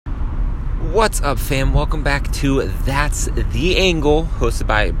What's up, fam? Welcome back to That's the Angle, hosted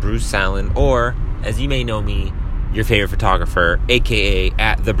by Bruce Allen, or, as you may know me, your favorite photographer, aka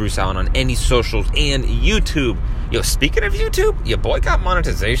at the Bruce Allen on any socials and YouTube. Yo, speaking of YouTube, your boy got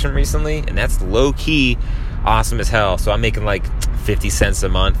monetization recently, and that's low-key awesome as hell. So I'm making like 50 cents a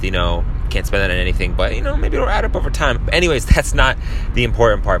month, can't spend that on anything, but maybe it'll add up over time. But anyways, that's not the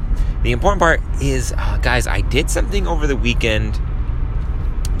important part. The important part is, guys, I did something over the weekend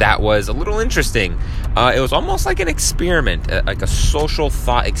that was a little interesting. It was almost like an experiment, like a social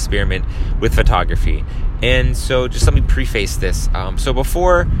thought experiment with photography. And so just let me preface this. So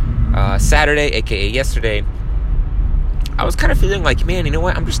before Saturday, aka yesterday, I was kind of feeling like, man, you know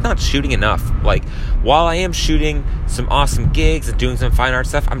what? I'm just not shooting enough. Like, while I am shooting some awesome gigs and doing some fine art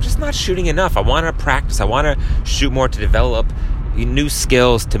stuff, I'm just not shooting enough. I want to practice. I want to shoot more to develop new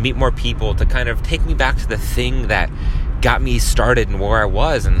skills, to meet more people, to kind of take me back to the thing that got me started and where I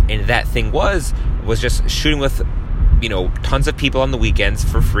was. And that thing was just shooting with, tons of people on the weekends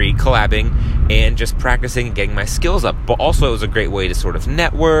for free, collabing, and just practicing and getting my skills up. But also it was a great way to sort of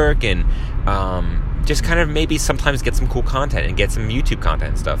network and just kind of maybe sometimes get some cool content and get some YouTube content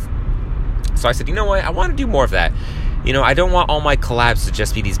and stuff. So I said, you know what? I want to do more of that. I don't want all my collabs to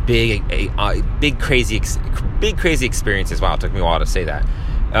just be these big crazy experiences. Wow, it took me a while to say that.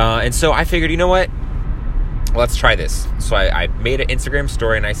 And so I figured, you know what? Let's try this. So I made an Instagram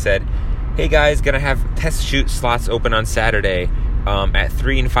story and I said, hey guys, gonna have test shoot slots open on Saturday at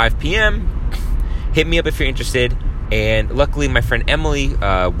 3 and 5 p.m. Hit me up if you're interested. And luckily my friend Emily,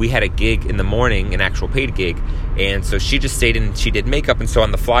 we had a gig in the morning, an actual paid gig. And so she just stayed in and she did makeup. And so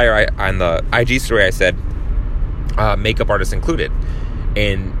on the flyer, on the IG story, I said, makeup artist included.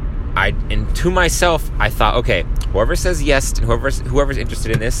 And to myself, I thought, okay, whoever says yes and whoever's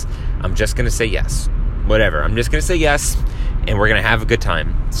interested in this, I'm just gonna say yes. Whatever, I'm just gonna say yes, and we're gonna have a good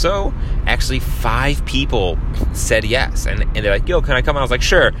time. So actually 5 people said yes, and they're like, yo, can I come? I was like,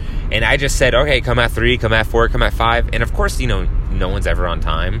 sure. And I just said, okay, come at 3, come at 4, come at 5. And of course, no one's ever on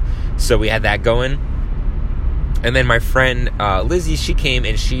time, so we had that going. And then my friend Lizzie, she came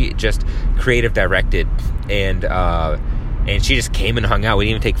and she just creative directed, and she just came and hung out. We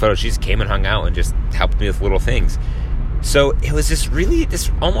didn't even take photos. She just came and hung out and just helped me with little things. So it was just really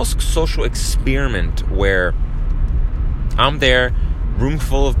this almost social experiment where I'm there, room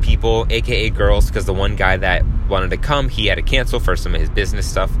full of people, aka girls, because the one guy that wanted to come, he had to cancel for some of his business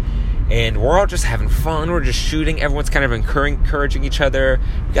stuff. And we're all just having fun. We're just shooting. Everyone's kind of encouraging each other.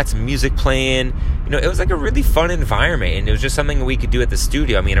 We got some music playing. It was like a really fun environment, and it was just something we could do at the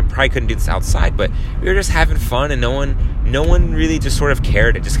studio. I mean, I probably couldn't do this outside, but we were just having fun, and no one really just sort of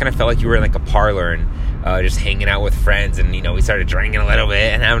cared. It just kind of felt like you were in like a parlor and just hanging out with friends, and we started drinking a little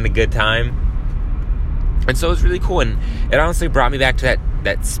bit and having a good time. And so it was really cool, and it honestly brought me back to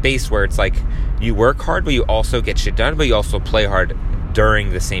that space where it's like you work hard, but you also get shit done, but you also play hard during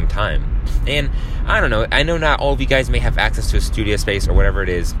the same time. And I don't know, I know not all of you guys may have access to a studio space or whatever it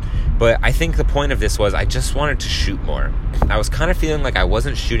is, but I think the point of this was I just wanted to shoot more. I was kind of feeling like I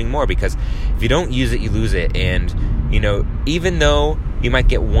wasn't shooting more, because if you don't use it, you lose it. And even though you might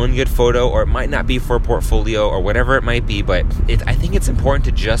get one good photo, or it might not be for a portfolio or whatever it might be, but I think it's important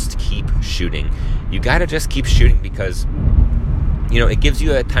to just keep shooting. You gotta just keep shooting, because it gives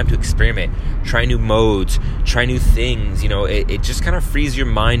you a time to experiment, try new modes, try new things. It just kind of frees your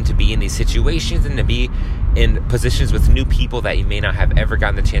mind to be in these situations and to be in positions with new people that you may not have ever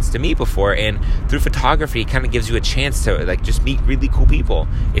gotten the chance to meet before. And through photography, it kind of gives you a chance to just meet really cool people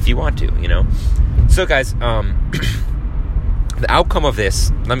if you want to. So guys, the outcome of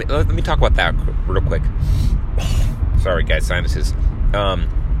this, let me talk about that real quick. Sorry guys, sinuses.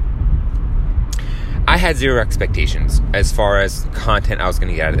 I had zero expectations as far as content I was going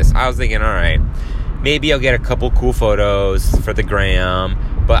to get out of this. I was thinking, all right, maybe I'll get a couple cool photos for the gram,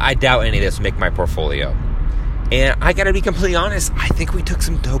 but I doubt any of this will make my portfolio. And I got to be completely honest, I think we took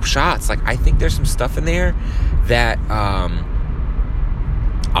some dope shots. Like, I think there's some stuff in there that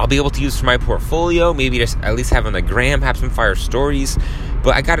I'll be able to use for my portfolio, maybe just at least have on the gram, have some fire stories.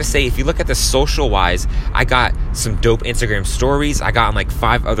 But I gotta say, if you look at the social wise, I got some dope Instagram stories. I got on like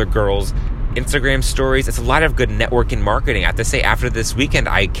 5 other girls' Instagram stories. It's a lot of good networking marketing. I have to say, after this weekend,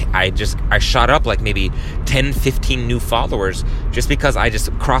 I shot up like maybe 10, 15 new followers just because I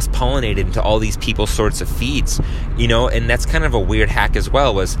just cross-pollinated into all these people's sorts of feeds, and that's kind of a weird hack as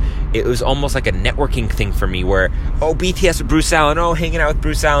well. It was almost like a networking thing for me where, BTS with Bruce Allen, hanging out with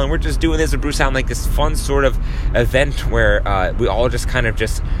Bruce Allen, we're just doing this with Bruce Allen, like this fun sort of event where we all just kind of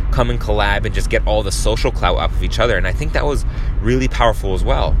just come and collab and just get all the social clout off of each other. And I think that was really powerful as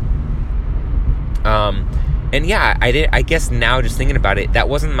well. And yeah, I guess now just thinking about it, that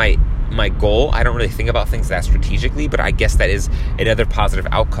wasn't my my goal. I don't really think about things that strategically, but I guess that is another positive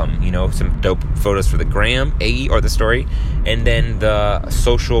outcome. Some dope photos for the gram, AE, or the story, and then the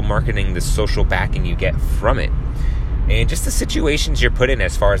social marketing, the social backing you get from it. And just the situations you're put in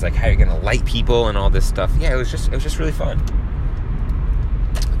as far as like how you're going to light people and all this stuff. Yeah, it was just really fun.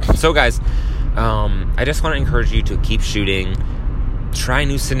 So guys, I just want to encourage you to keep shooting. Try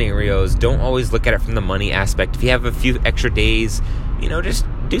new scenarios. Don't always look at it from the money aspect. If you have a few extra days, just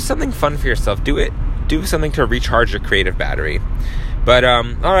do something fun for yourself. Do something to recharge your creative battery. But,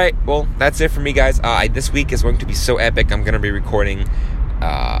 all right. Well, that's it for me, guys. This week is going to be so epic. I'm going to be recording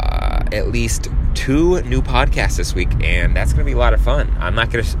at least 2 new podcasts this week, and that's going to be a lot of fun. I'm not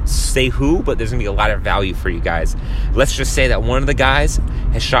going to say who, but there's going to be a lot of value for you guys. Let's just say that one of the guys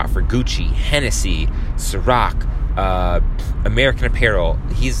has shot for Gucci, Hennessy, Ciroc, American Apparel.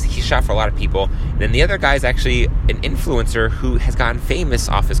 He's shot for a lot of people. And then the other guy is actually an influencer who has gotten famous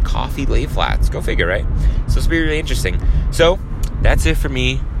off his coffee lay flats. Go figure, right? So it's really interesting. So that's it for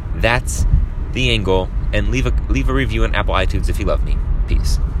me. That's The Angle. And leave a review on Apple iTunes if you love me.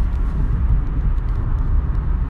 Peace.